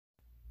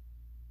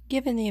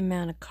Given the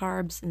amount of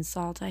carbs and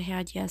salt I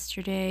had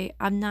yesterday,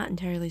 I'm not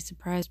entirely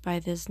surprised by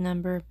this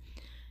number.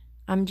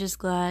 I'm just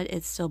glad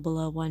it's still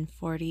below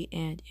 140,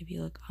 and if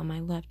you look on my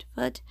left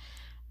foot,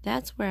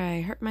 that's where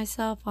I hurt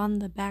myself on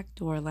the back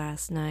door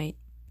last night.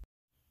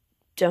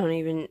 Don't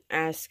even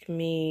ask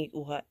me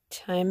what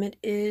time it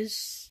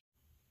is.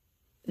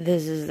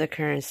 This is the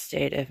current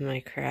state of my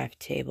craft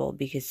table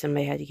because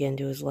somebody had to get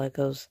into his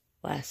Legos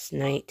last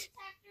night.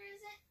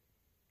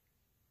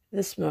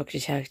 The smoke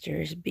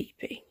detector is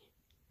beeping.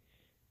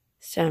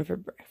 It's time for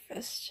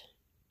breakfast.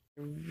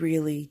 I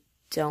really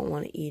don't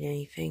want to eat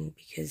anything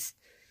because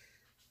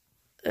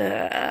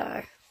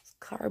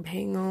carb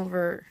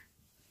hangover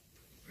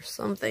or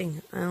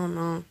something. I don't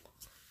know.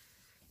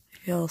 I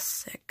feel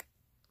sick.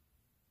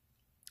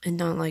 And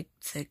not like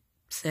sick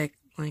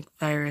like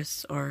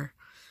virus or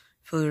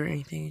flu or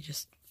anything.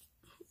 Just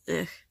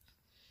ugh.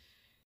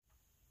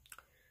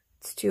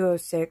 It's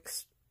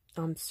 2:06.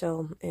 I'm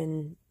still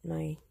in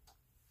my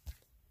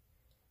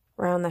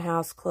around the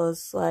house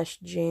clothes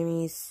 /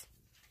 Jamie's,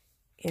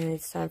 and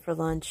it's time for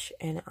lunch,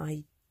 and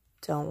I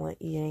don't want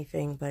to eat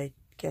anything, but I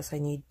guess I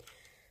need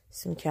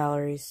some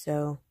calories.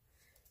 So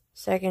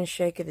second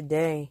shake of the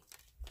day.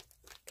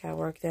 Gotta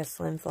work that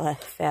slim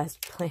fast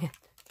plan.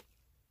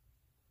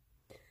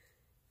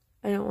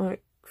 I don't want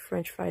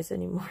french fries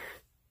anymore.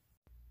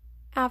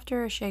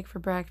 After a shake for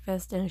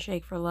breakfast and a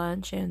shake for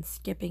lunch and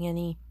skipping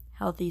any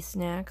healthy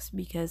snacks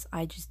because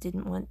I just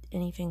didn't want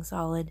anything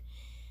solid,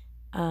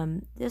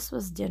 this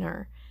was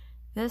dinner.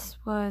 This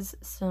was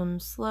some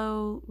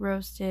slow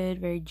roasted,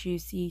 very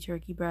juicy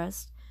turkey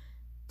breast,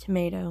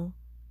 tomato,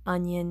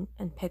 onion,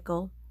 and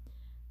pickle.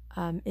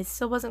 It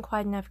still wasn't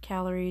quite enough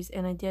calories,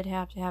 and I did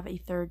have to have a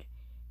third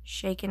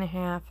shake and a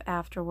half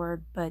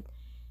afterward, but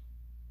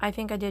I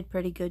think I did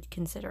pretty good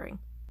considering.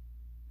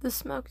 The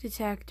smoke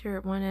detector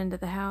at one end of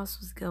the house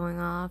was going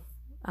off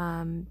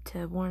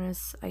to warn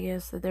us, I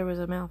guess, that there was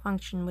a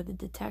malfunction with the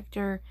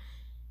detector,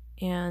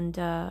 and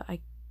I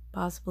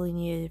possibly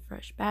needed a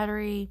fresh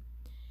battery.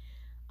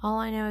 All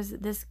I know is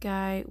that this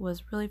guy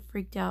was really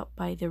freaked out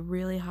by the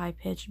really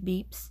high-pitched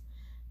beeps,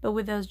 but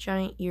with those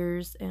giant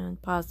ears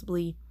and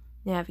possibly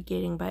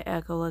navigating by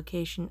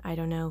echolocation, I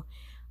don't know.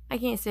 I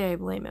can't say I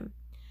blame him.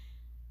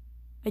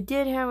 I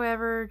did,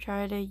 however,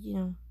 try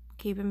to,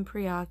 keep him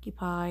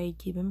preoccupied,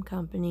 keep him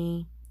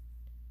company,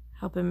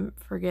 help him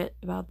forget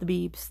about the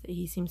beeps that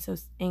he seems so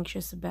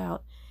anxious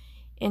about.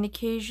 And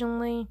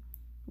occasionally,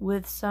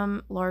 with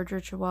some larger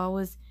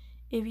chihuahuas,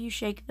 if you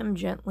shake them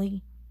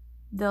gently,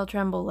 they'll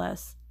tremble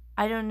less.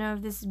 I don't know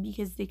if this is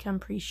because they come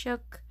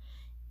pre-shook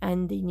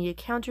and they need a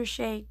counter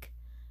shake.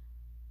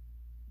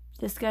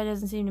 This guy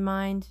doesn't seem to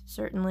mind,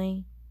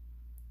 certainly.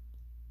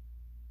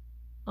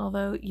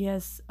 Although,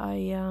 yes,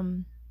 I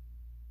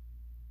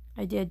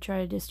did try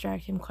to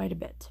distract him quite a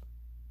bit.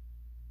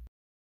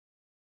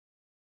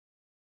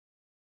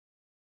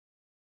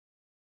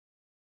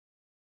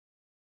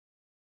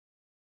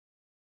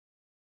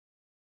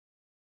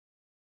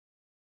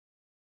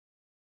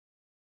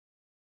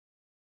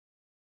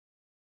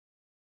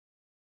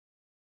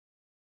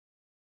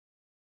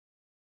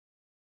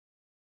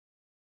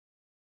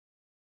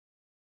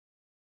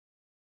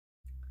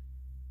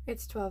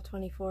 It's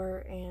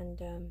 12:24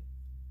 and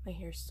my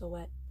hair's still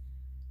wet.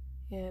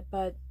 Yeah,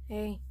 but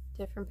hey,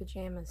 different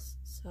pajamas,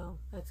 so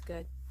that's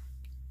good.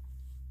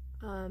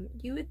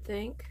 You would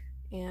think,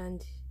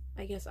 and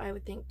I guess I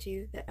would think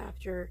too, that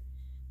after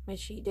my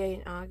cheat day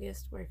in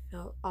August, where I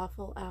felt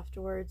awful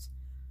afterwards,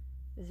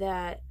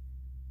 that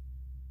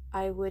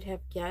I would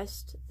have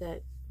guessed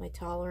that my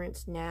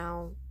tolerance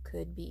now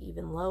could be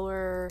even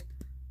lower,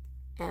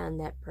 and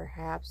that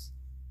perhaps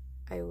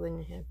I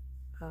wouldn't have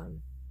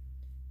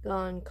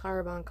gone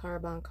carb on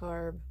carb on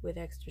carb with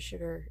extra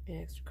sugar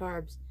and extra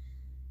carbs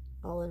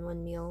all in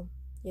one meal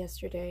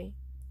yesterday.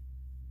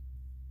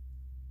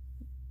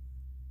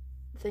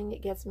 The thing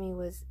that gets me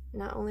was,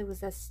 not only was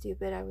that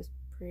stupid, I was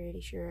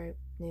pretty sure I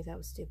knew that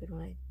was stupid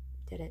when I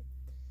did it.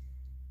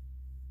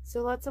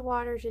 So lots of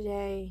water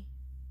today.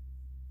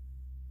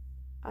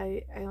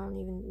 I don't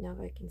even know if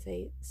I can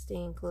say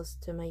staying close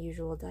to my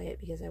usual diet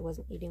because I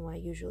wasn't eating what I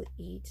usually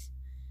eat.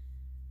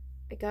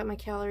 I got my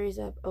calories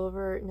up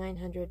over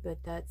 900,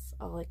 but that's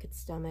all I could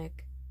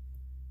stomach.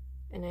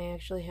 And I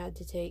actually had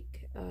to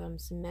take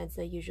some meds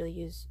I usually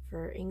use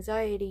for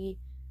anxiety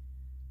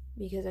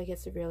because I get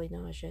severely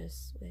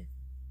nauseous with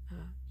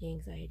the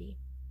anxiety.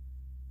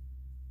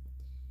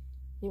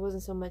 It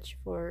wasn't so much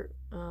for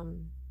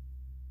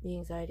the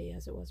anxiety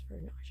as it was for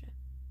nausea.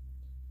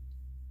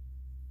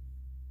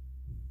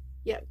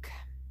 Yuck.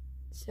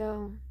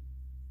 So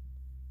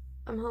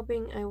I'm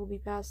hoping I will be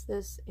past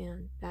this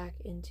and back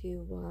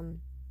into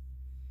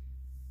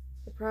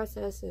the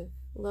process of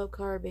low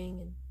carbing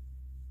and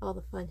all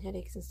the fun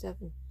headaches and stuff.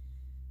 And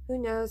who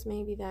knows,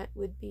 maybe that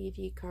would be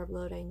the carb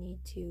load I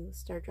need to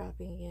start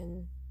dropping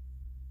again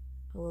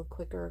a little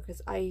quicker,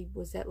 because I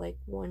was at like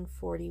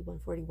 140,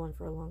 141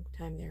 for a long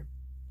time there.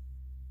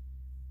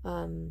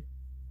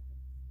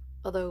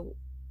 Although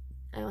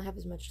I don't have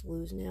as much to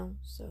lose now,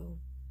 so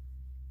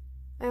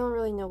I don't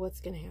really know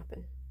what's going to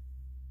happen.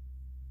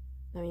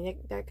 I mean,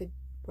 that could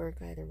work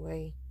either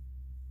way.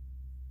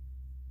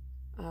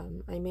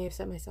 I may have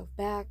set myself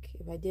back.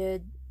 If I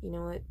did, you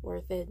know what,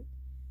 worth it.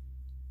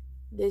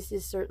 This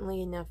is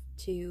certainly enough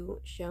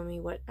to show me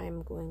what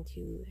I'm going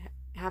to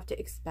have to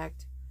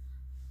expect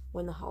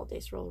when the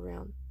holidays roll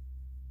around.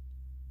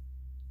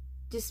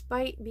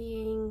 Despite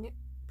being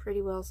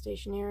pretty well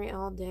stationary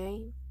all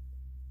day,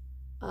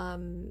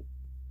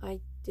 I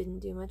didn't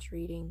do much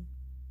reading.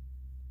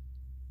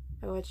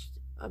 I watched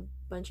a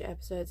bunch of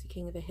episodes of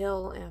King of the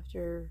Hill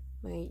after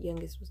my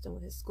youngest was done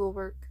with his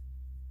schoolwork.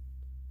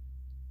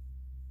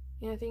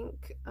 And I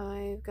think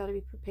I've got to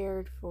be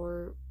prepared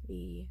for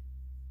the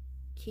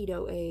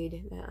keto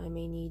aid that I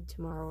may need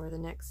tomorrow or the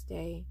next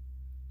day,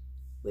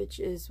 which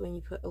is when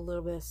you put a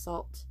little bit of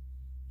salt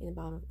in the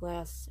bottom of a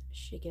glass,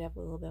 shake it up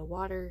with a little bit of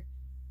water,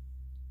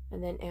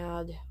 and then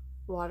add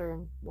water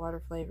and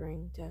water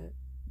flavoring to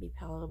be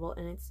palatable.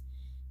 And it's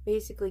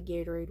basically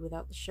Gatorade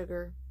without the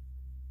sugar.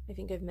 I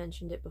think I've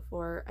mentioned it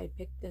before. I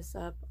picked this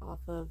up off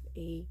of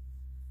a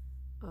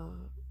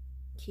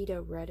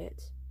keto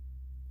Reddit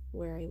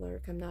where I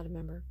lurk. I'm not a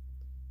member.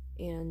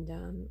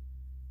 And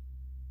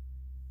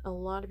a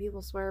lot of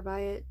people swear by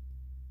it.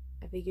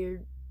 I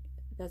figured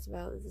that's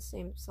about the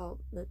same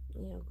salt that,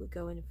 you know, would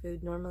go into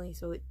food normally,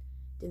 so it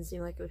didn't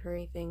seem like it would hurt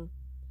anything.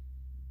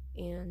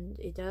 And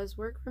it does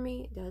work for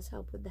me. It does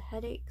help with the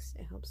headaches.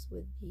 It helps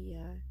with the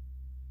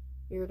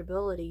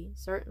irritability,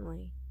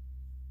 certainly.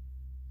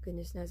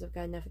 Goodness knows I've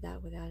got enough of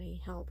that without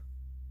any help.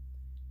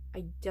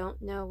 I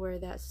don't know where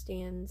that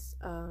stands,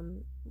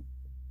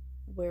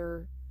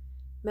 where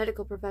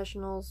medical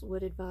professionals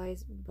would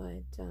advise,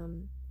 but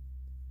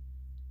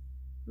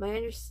my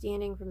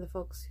understanding from the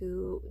folks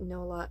who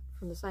know a lot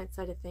from the science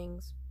side of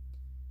things,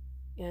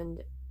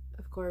 and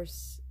of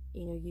course,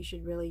 you know, you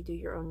should really do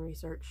your own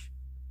research.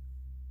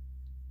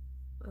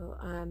 Well,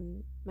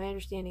 my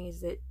understanding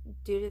is that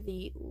due to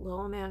the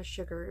low amount of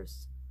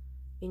sugars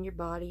in your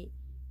body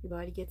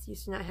gets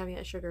used to not having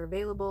that sugar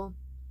available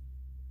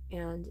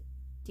and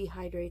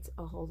dehydrates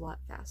a whole lot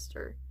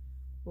faster.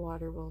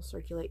 Water will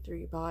circulate through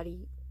your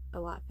body a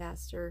lot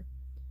faster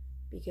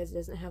because it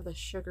doesn't have the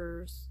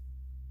sugars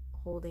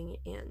holding it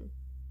in.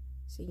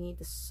 So you need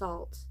the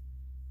salt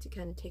to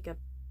kind of take up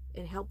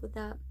and help with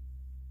that.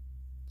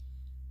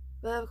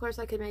 But of course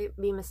I could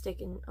be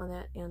mistaken on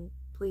that, and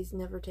please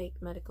never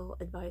take medical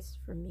advice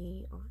from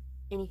me on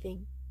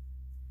anything.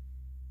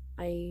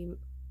 I'm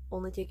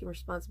only taking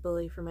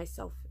responsibility for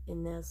myself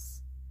in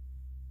this,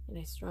 and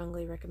I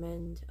strongly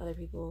recommend other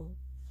people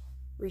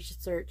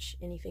research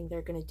anything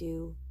they're going to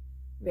do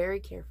very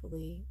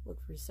carefully.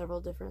 Look for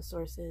several different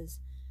sources.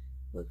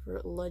 Look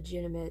for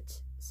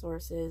legitimate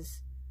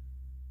sources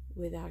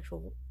with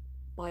actual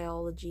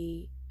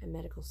biology and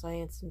medical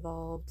science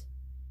involved,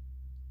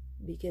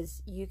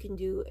 because you can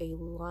do a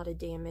lot of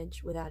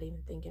damage without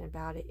even thinking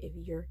about it if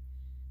you're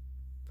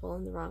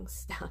pulling the wrong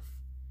stuff.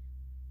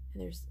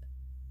 And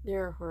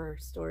there are horror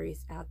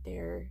stories out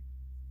there,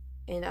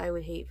 and I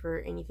would hate for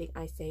anything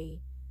I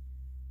say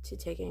to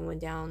take anyone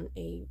down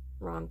a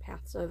wrong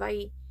path. So if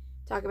I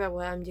talk about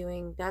what I'm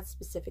doing, that's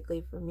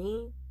specifically for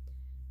me.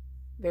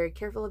 Very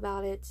careful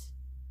about it.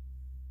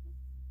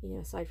 You know,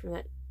 aside from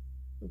that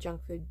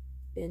junk food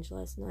binge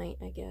last night,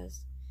 I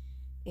guess.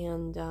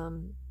 And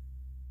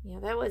yeah,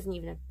 that wasn't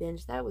even a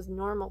binge. That was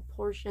normal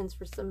portions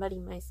for somebody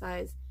my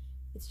size.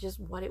 It's just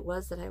what it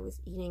was that I was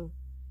eating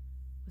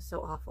was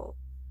so awful.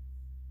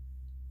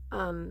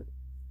 And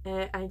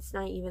it's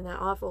not even that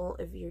awful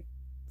if you're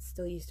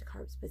still used to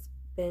carbs, but it's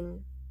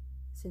been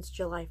since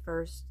July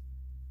 1st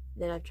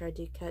that I've tried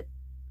to cut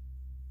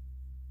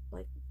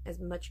like as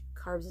much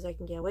carbs as I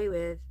can get away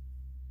with.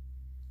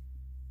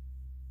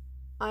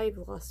 I've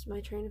lost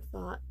my train of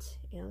thought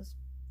as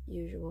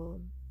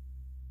usual.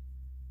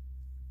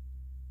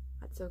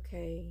 That's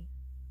okay.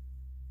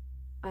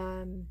 Yeah,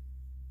 I'm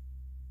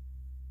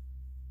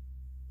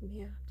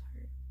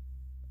tired.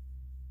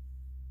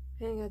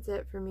 I think that's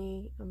it for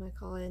me on my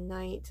call-in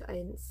night. I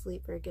didn't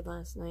sleep very good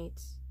last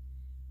night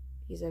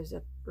because I was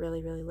up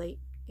really, really late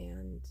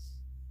and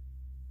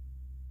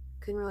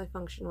couldn't really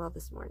function well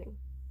this morning.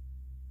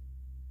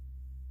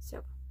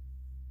 So,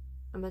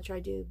 I'm going to try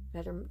to do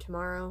better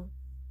tomorrow.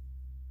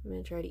 I'm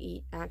going to try to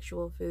eat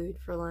actual food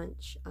for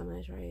lunch. I'm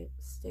going to try to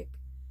stick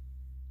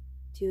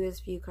to as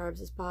few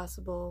carbs as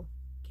possible,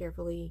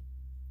 carefully,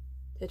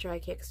 to try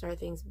to kickstart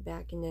things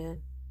back into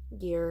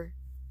gear,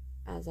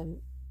 as I'm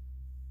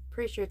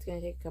pretty sure it's going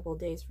to take a couple of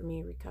days for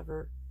me to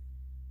recover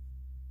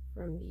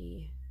from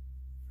the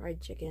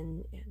fried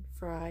chicken and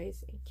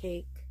fries and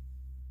cake.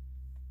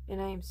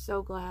 And I am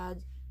so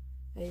glad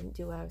I didn't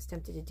do what I was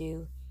tempted to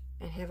do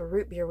and have a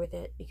root beer with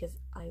it, because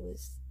I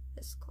was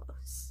this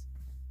close.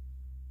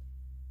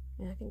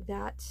 And I think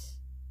that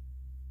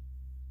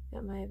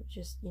might have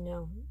just, you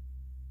know,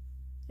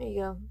 there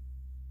you go.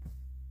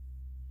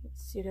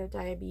 Pseudo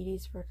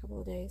diabetes for a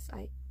couple of days.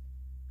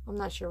 I'm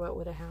not sure what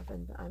would have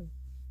happened, but I'm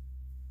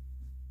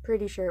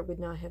pretty sure it would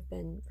not have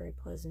been very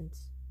pleasant.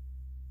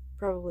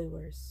 Probably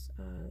worse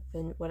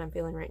than what I'm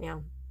feeling right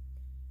now.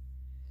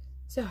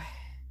 So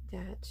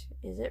that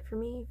is it for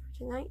me for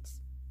tonight.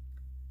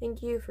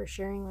 Thank you for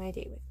sharing my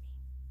day with me.